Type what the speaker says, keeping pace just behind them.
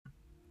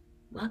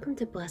Welcome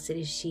to Blessed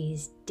is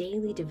She's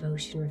daily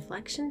devotion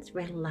reflections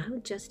read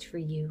aloud just for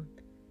you.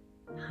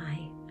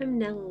 Hi, I'm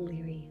Nella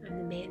O'Leary. I'm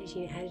the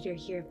managing editor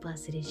here at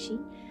Blessed is She.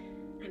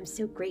 I'm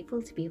so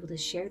grateful to be able to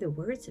share the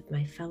words of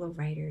my fellow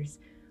writers,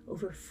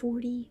 over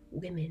 40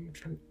 women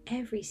from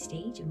every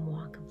stage and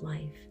walk of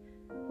life.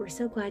 We're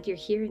so glad you're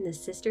here in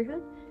this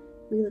sisterhood.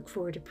 We look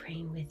forward to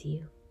praying with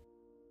you.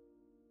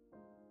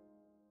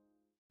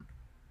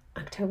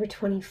 October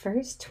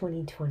 21st,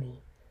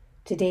 2020.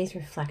 Today's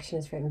reflection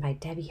is written by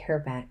Debbie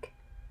Herbeck.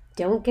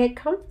 Don't get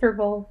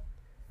comfortable.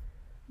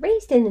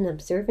 Raised in an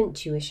observant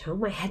Jewish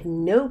home, I had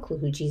no clue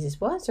who Jesus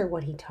was or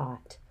what he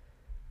taught.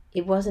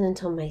 It wasn't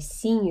until my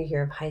senior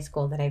year of high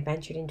school that I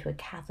ventured into a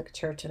Catholic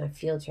church on a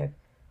field trip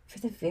for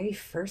the very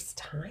first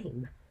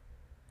time.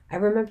 I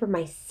remember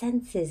my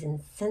senses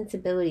and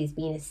sensibilities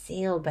being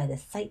assailed by the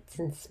sights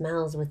and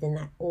smells within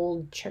that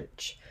old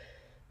church,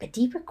 but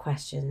deeper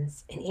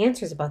questions and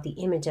answers about the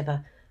image of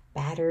a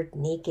battered,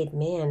 naked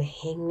man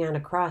hanging on a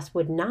cross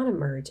would not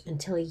emerge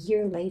until a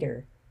year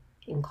later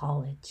in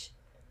college.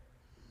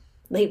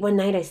 Late one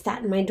night, I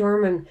sat in my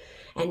dorm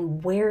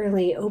and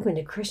warily opened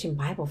a Christian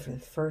Bible for the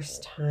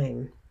first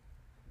time.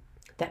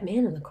 That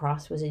man on the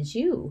cross was a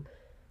Jew,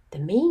 the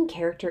main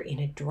character in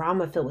a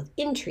drama filled with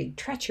intrigue,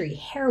 treachery,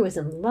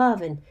 heroism,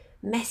 love, and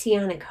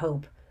messianic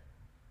hope.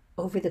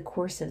 Over the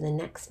course of the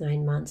next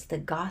 9 months, the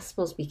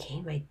Gospels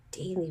became my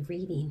daily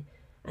reading,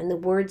 and the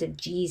words of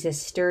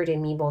Jesus stirred in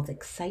me both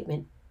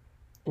excitement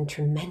and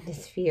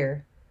tremendous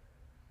fear.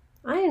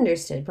 I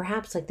understood,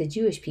 perhaps like the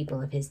Jewish people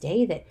of his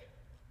day, that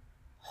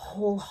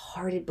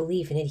wholehearted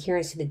belief and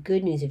adherence to the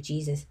good news of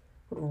Jesus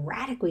would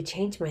radically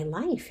change my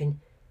life and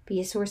be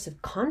a source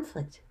of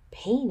conflict,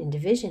 pain, and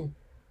division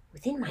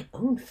within my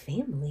own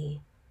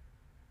family.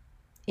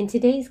 In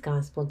today's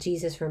Gospel,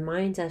 Jesus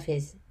reminds us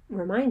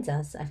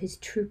of his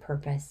true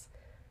purpose,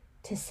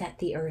 to set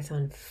the earth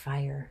on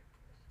fire.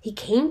 He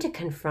came to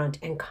confront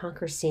and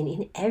conquer sin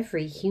in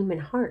every human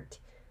heart.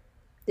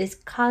 This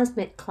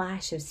cosmic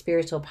clash of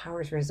spiritual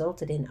powers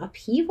resulted in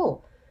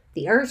upheaval.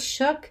 The earth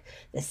shook,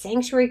 the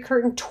sanctuary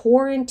curtain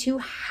tore in two,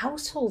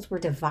 households were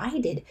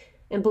divided,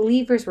 and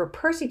believers were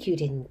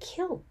persecuted and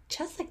killed,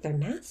 just like their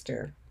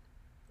master.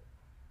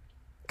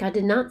 God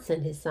did not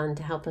send his Son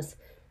to help us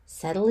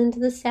settle into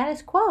the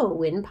status quo,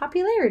 win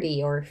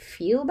popularity, or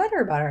feel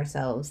better about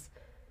ourselves.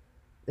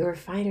 The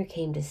refiner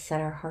came to set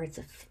our hearts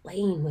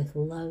aflame with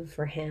love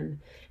for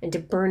him and to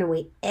burn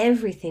away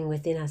everything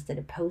within us that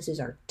opposes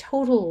our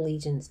total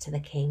allegiance to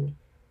the King.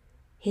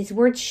 His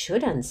word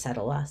should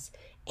unsettle us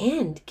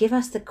and give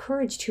us the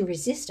courage to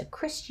resist a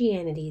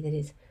Christianity that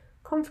is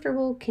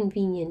comfortable,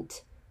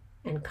 convenient,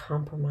 and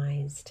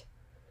compromised.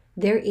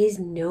 There is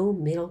no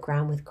middle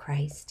ground with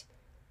Christ.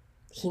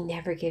 He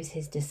never gives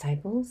his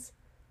disciples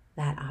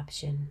that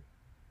option.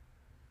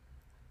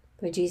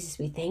 Lord Jesus,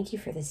 we thank you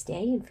for this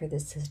day and for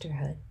this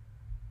sisterhood.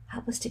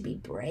 Help us to be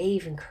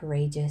brave and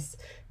courageous,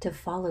 to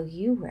follow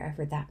you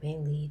wherever that may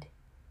lead.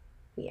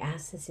 We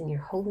ask this in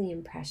your holy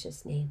and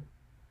precious name.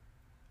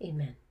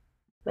 Amen.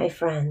 My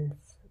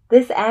friends,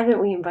 this Advent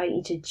we invite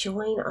you to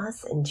join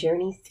us and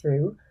journey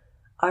through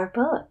our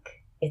book.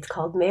 It's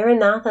called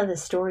Maranatha, the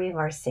Story of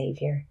Our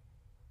Savior.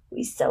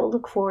 We so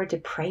look forward to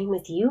praying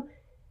with you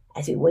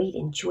as we wait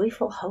in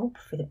joyful hope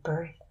for the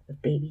birth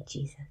of baby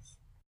Jesus.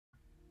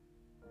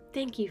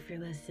 Thank you for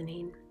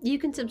listening. You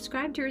can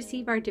subscribe to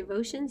receive our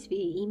devotions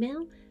via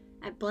email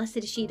at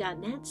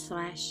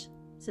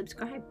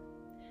blessedshe.net/subscribe.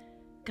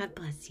 God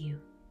bless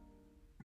you.